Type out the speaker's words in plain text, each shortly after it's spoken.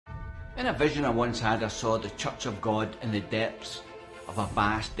In a vision I once had, I saw the church of God in the depths of a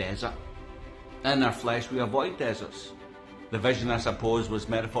vast desert. In our flesh we avoid deserts. The vision, I suppose, was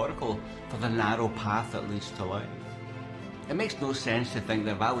metaphorical for the narrow path that leads to life. It makes no sense to think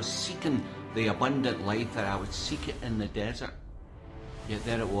that if I was seeking the abundant life, that I would seek it in the desert. Yet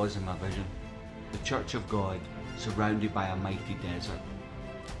there it was in my vision, the church of God surrounded by a mighty desert.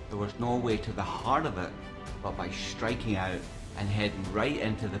 There was no way to the heart of it but by striking out and heading right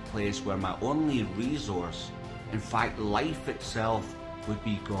into the place where my only resource, in fact life itself, would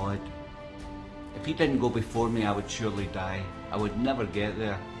be God. If He didn't go before me, I would surely die. I would never get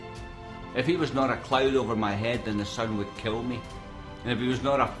there. If He was not a cloud over my head, then the sun would kill me. And if He was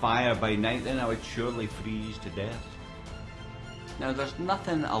not a fire by night, then I would surely freeze to death. Now there's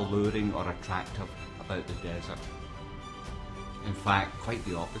nothing alluring or attractive about the desert. In fact, quite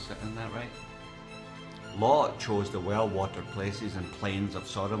the opposite, isn't that right? Lot chose the well-watered places and plains of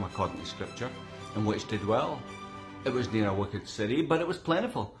Sodom, according to Scripture, in which to dwell. It was near a wicked city, but it was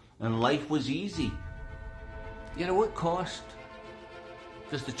plentiful, and life was easy. Yet at what cost?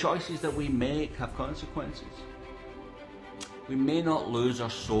 Does the choices that we make have consequences? We may not lose our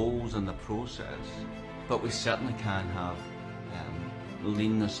souls in the process, but we certainly can have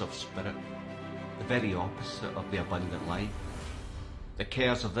leanness of spirit, the very opposite of the abundant life. The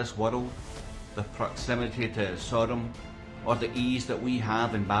cares of this world, the proximity to Sodom, or the ease that we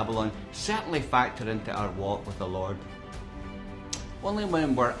have in Babylon certainly factor into our walk with the Lord. Only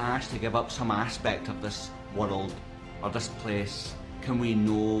when we're asked to give up some aspect of this world or this place can we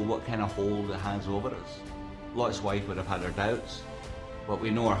know what kind of hold it has over us. Lot's wife would have had her doubts, but we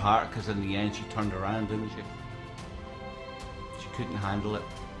know her heart because in the end she turned around, didn't she? She couldn't handle it.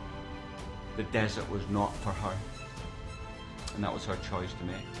 The desert was not for her, and that was her choice to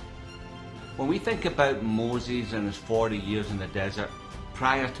make. When we think about Moses and his 40 years in the desert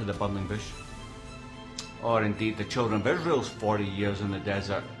prior to the burning bush, or indeed the children of Israel's 40 years in the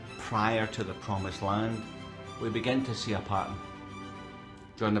desert prior to the promised land, we begin to see a pattern.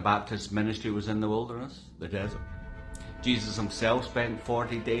 John the Baptist's ministry was in the wilderness, the desert. Jesus himself spent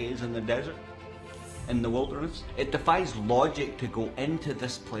 40 days in the desert, in the wilderness. It defies logic to go into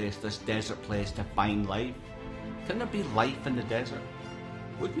this place, this desert place, to find life. Can there be life in the desert?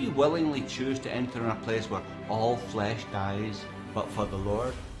 Would we willingly choose to enter in a place where all flesh dies but for the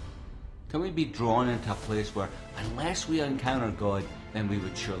Lord? Can we be drawn into a place where unless we encounter God, then we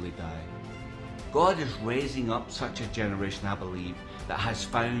would surely die? God is raising up such a generation, I believe, that has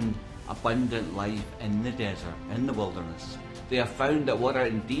found abundant life in the desert, in the wilderness. They have found that water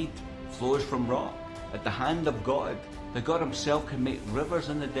indeed flows from rock at the hand of God, that God himself can make rivers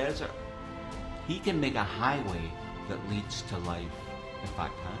in the desert. He can make a highway that leads to life. In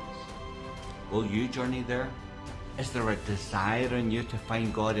fact, has. Will you journey there? Is there a desire in you to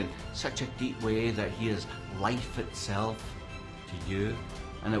find God in such a deep way that He is life itself to you,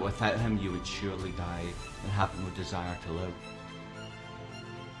 and that without Him you would surely die and have no desire to live?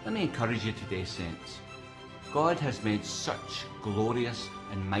 Let me encourage you today, saints. God has made such glorious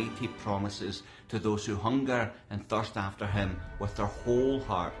and mighty promises to those who hunger and thirst after Him with their whole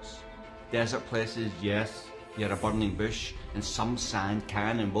hearts. Desert places, yes, yet a burning bush, and some sand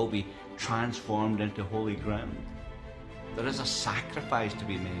can and will be transformed into holy ground. There is a sacrifice to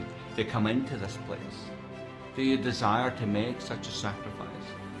be made to come into this place. Do you desire to make such a sacrifice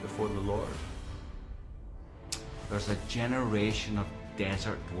before the Lord? There's a generation of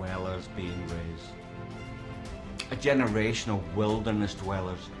desert dwellers being raised. A generation of wilderness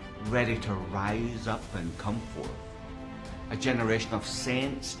dwellers ready to rise up and come forth. A generation of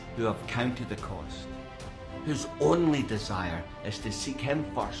saints who have counted the cost, whose only desire is to seek Him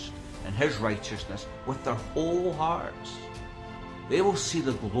first and His righteousness with their whole hearts. They will see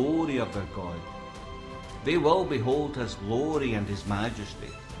the glory of their God. They will behold His glory and His majesty.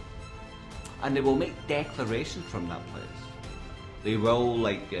 And they will make declarations from that place. They will,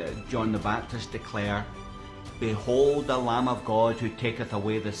 like John the Baptist, declare, "Behold the Lamb of God who taketh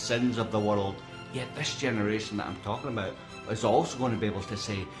away the sins of the world." Yet this generation that I'm talking about is also going to be able to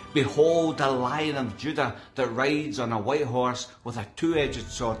say, "Behold the Lion of Judah that rides on a white horse with a two-edged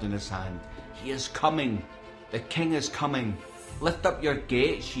sword in his hand. He is coming. The King is coming. Lift up your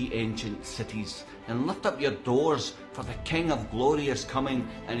gates, ye ancient cities, and lift up your doors, for the King of glory is coming,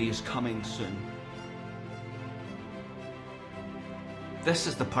 and He is coming soon." This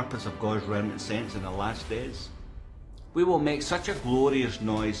is the purpose of God's remnant saints in the last days. We will make such a glorious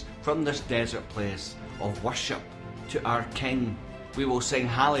noise from this desert place of worship to our King. We will sing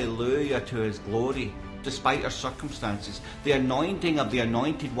hallelujah to His glory despite our circumstances. The anointing of the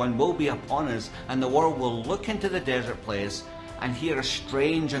Anointed One will be upon us, and the world will look into the desert place and hear a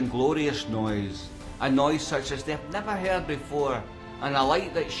strange and glorious noise, a noise such as they have never heard before, and a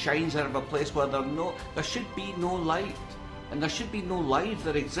light that shines out of a place where there should be no light, and there should be no life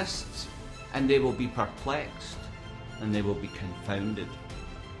that exists, and they will be perplexed, and they will be confounded.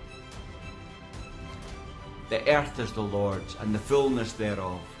 The earth is the Lord's, and the fullness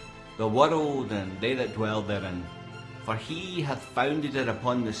thereof, the world and they that dwell therein. For he hath founded it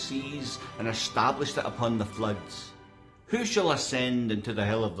upon the seas, and established it upon the floods. Who shall ascend into the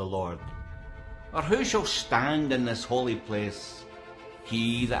hill of the Lord? Or who shall stand in this holy place?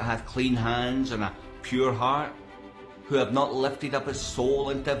 He that hath clean hands and a pure heart, who hath not lifted up his soul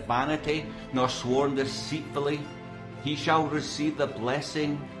into vanity, nor sworn deceitfully, he shall receive the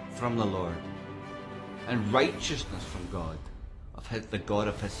blessing from the Lord, and righteousness from God, the God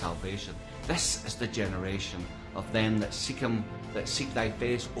of his salvation. This is the generation of them that seek him, that seek thy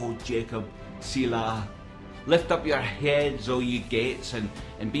face, O Jacob, Selah. Lift up your heads, O ye gates,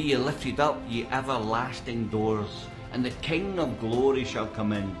 and be ye lifted up, ye everlasting doors, and the King of glory shall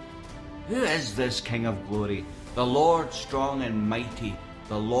come in. Who is this King of glory? The Lord strong and mighty,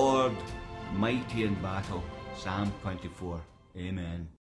 the Lord mighty in battle. Psalm 24. Amen.